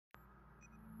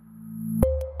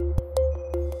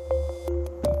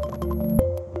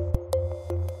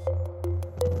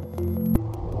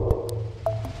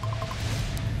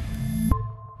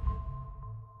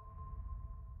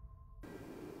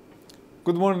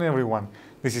Good morning, everyone.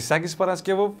 This is Sakis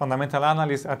Paraskevov, fundamental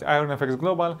analyst at IronFX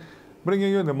Global, bringing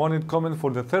you the morning comment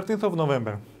for the 13th of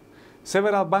November.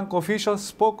 Several bank officials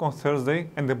spoke on Thursday,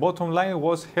 and the bottom line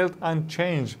was held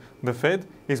unchanged. The Fed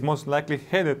is most likely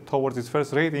headed towards its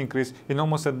first rate increase in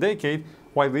almost a decade,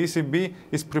 while the ECB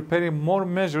is preparing more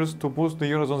measures to boost the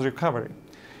Eurozone's recovery.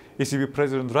 ECB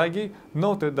President Draghi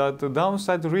noted that the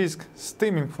downside risks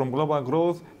stemming from global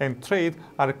growth and trade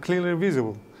are clearly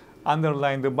visible,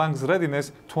 underlining the bank's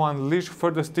readiness to unleash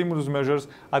further stimulus measures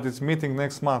at its meeting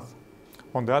next month.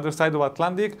 On the other side of the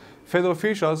Atlantic, Fed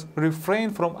officials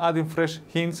refrained from adding fresh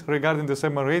hints regarding the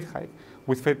December rate hike,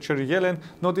 with Fed Chair Yellen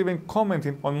not even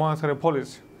commenting on monetary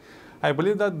policy. I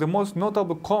believe that the most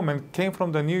notable comment came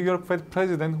from the New York Fed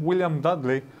President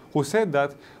Dudley, who said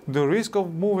that the risk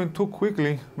of moving too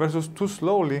quickly versus too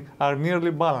slowly are nearly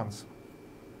balanced.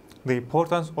 The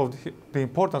importance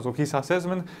of his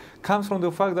assessment comes from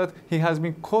the fact that he has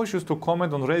been cautious to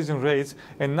comment on raising rates,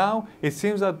 and now it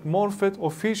seems that more Fed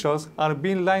officials are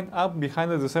being lined up behind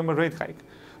the December rate hike.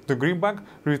 The greenback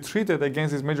retreated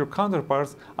against its major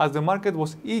counterparts as the market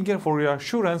was eager for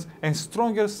reassurance and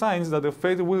stronger signs that the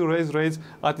Fed will raise rates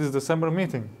at its December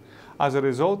meeting. As a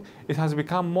result, it has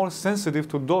become more sensitive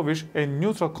to dovish and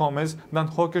neutral comments than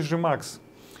hawkish remarks.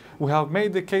 We have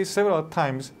made the case several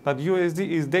times that USD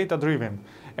is data-driven,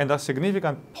 and that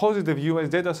significant positive US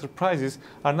data surprises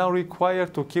are now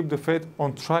required to keep the Fed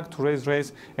on track to raise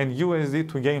rates and USD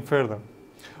to gain further.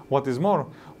 What is more,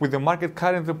 with the market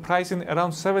currently pricing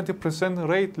around 70%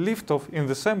 rate liftoff in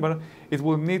December, it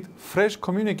will need fresh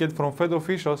communique from Fed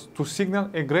officials to signal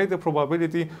a greater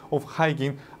probability of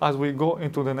hiking as we go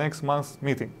into the next month's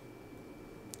meeting.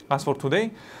 As for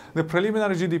today, the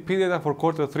preliminary GDP data for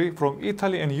Q3 from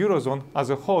Italy and Eurozone as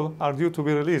a whole are due to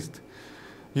be released.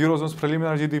 Eurozone's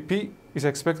preliminary GDP is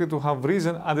expected to have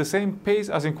risen at the same pace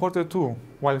as in Q2,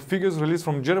 while figures released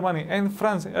from Germany and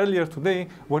France earlier today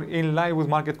were in line with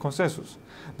market consensus.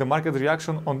 The market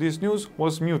reaction on this news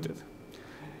was muted.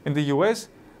 In the US,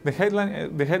 the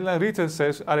headline retail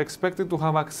sales are expected to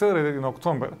have accelerated in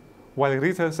October, while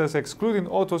retail sales excluding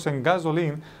autos and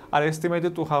gasoline are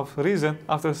estimated to have risen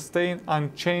after staying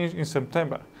unchanged in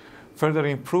September. Further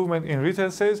improvement in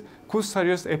retail sales could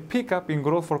suggest a pickup in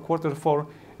growth for Q4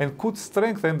 and could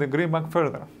strengthen the greenback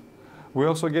further. We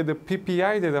also get the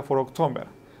PPI data for October.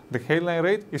 The headline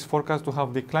rate is forecast to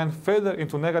have declined further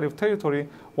into negative territory,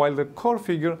 while the core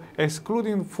figure,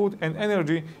 excluding food and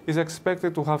energy, is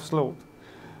expected to have slowed.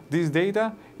 These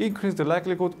data increase the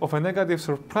likelihood of a negative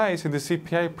surprise in the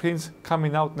CPI prints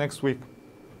coming out next week.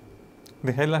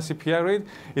 The headline CPI rate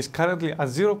is currently at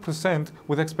 0%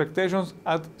 with expectations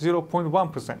at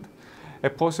 0.1%. A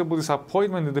possible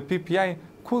disappointment in the PPI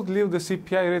could leave the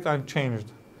CPI rate unchanged.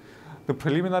 The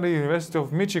preliminary University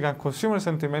of Michigan Consumer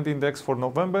Sentiment Index for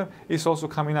November is also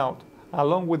coming out,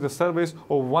 along with the surveys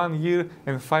of 1-year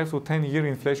and 5 to 10-year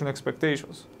inflation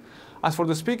expectations. As for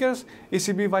the speakers,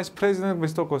 ECB Vice President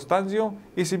Visto Costanzio,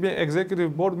 ECB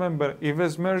Executive Board Member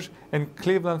Yves Mersch, and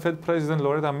Cleveland Fed President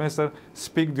Loretta Mester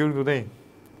speak during the day.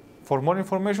 For more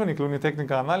information, including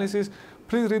technical analysis,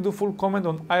 please read the full comment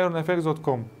on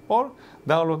ironfx.com or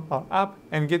download our app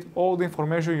and get all the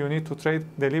information you need to trade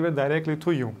delivered directly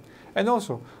to you. And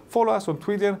also, follow us on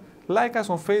Twitter, like us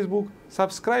on Facebook,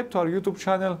 subscribe to our YouTube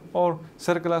channel, or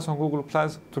circle us on Google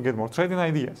Plus to get more trading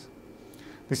ideas.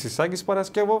 This is Sakis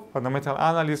Paraskevov, fundamental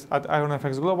analyst at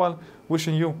IronFX Global,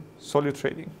 wishing you solid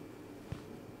trading.